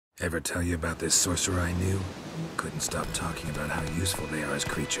Ever tell you about this sorcerer I knew? Couldn't stop talking about how useful they are as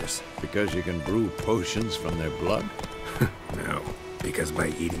creatures. Because you can brew potions from their blood? No, because by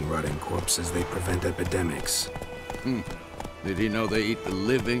eating rotting corpses, they prevent epidemics. Did he know they eat the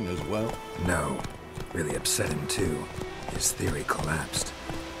living as well? No, really upset him too. His theory collapsed.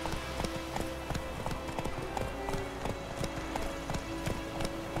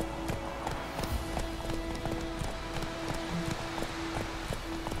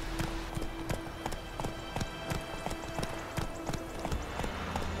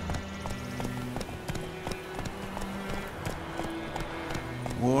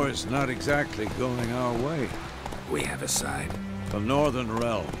 War's not exactly going our way. We have a side. The Northern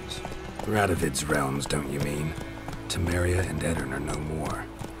Realms. Radovid's realms, don't you mean? Temeria and Edirn are no more.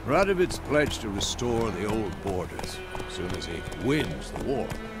 Radovid's pledged to restore the old borders as soon as he wins the war.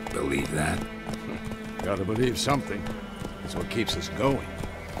 Believe that? Gotta believe something. It's what keeps us going.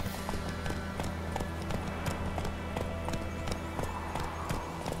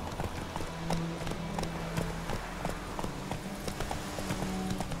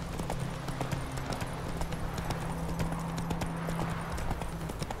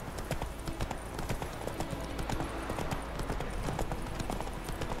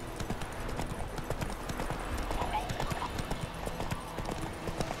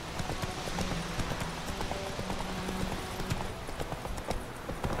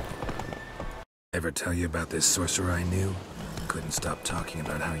 Ever tell you about this sorcerer I knew? Couldn't stop talking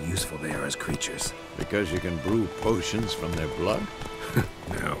about how useful they are as creatures. Because you can brew potions from their blood?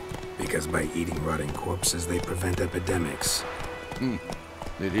 No, because by eating rotting corpses, they prevent epidemics.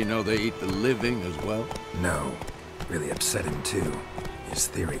 Did he know they eat the living as well? No, really upset him too. His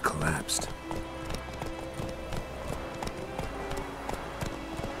theory collapsed.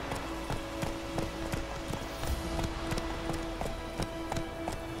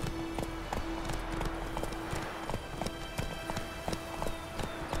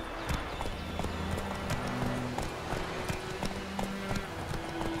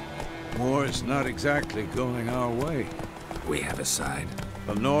 War's not exactly going our way. We have a side.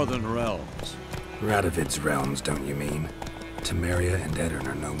 The Northern Realms. Radovid's realms, don't you mean? Temeria and Edirn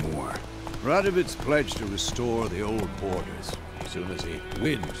are no more. Radovid's pledged to restore the old borders as soon as he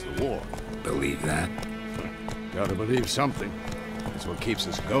wins the war. Believe that? Gotta believe something. It's what keeps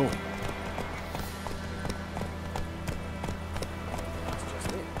us going.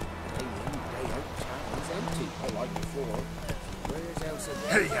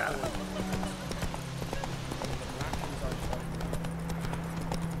 Hey, yeah.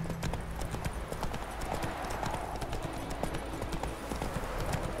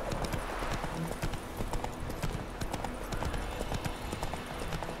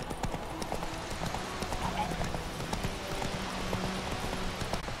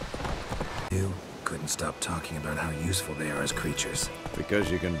 You couldn't stop talking about how useful they are as creatures. Because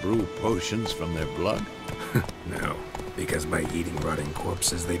you can brew potions from their blood? No, because by eating rotting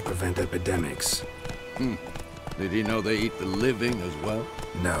corpses, they prevent epidemics. Did he know they eat the living as well?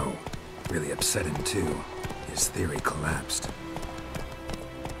 No, really upset him too. His theory collapsed.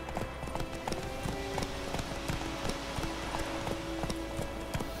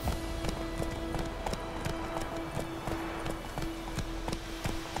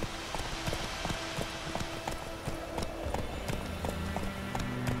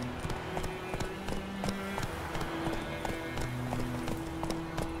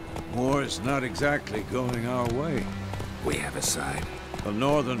 War's not exactly going our way. We have a side. The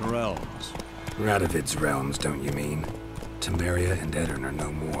Northern Realms. Radovid's realms, don't you mean? Temeria and Edirn are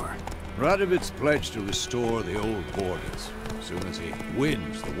no more. Radovid's pledged to restore the old borders as soon as he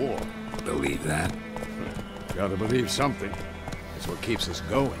wins the war. Believe that? Gotta believe something. It's what keeps us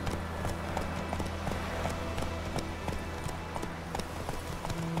going.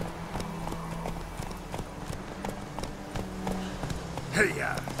 Hey,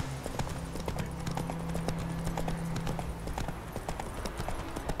 yeah.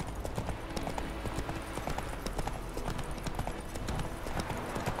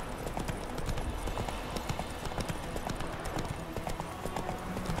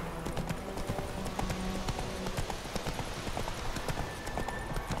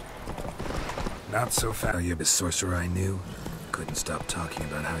 Not so fast. You a sorcerer I knew? Couldn't stop talking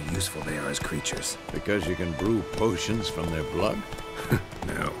about how useful they are as creatures. Because you can brew potions from their blood?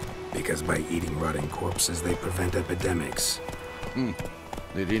 No, because by eating rotting corpses, they prevent epidemics.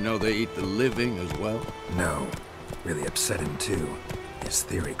 Did he know they eat the living as well? No, really upset him too. His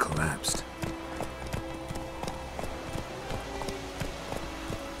theory collapsed.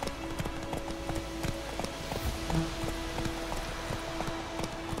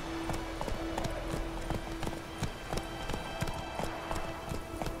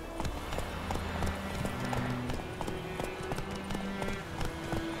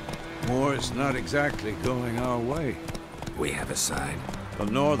 just not exactly going our way. We have a side. The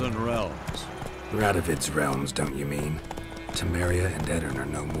Northern Realms. Radovid's realms, don't you mean? Temeria and Edirn are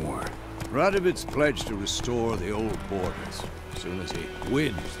no more. Radovid's pledged to restore the old borders as soon as he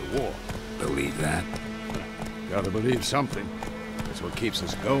wins the war. Believe that? Gotta believe something. That's what keeps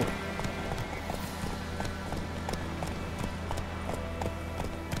us going.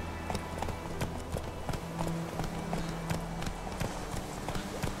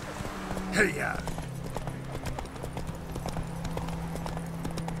 Hey,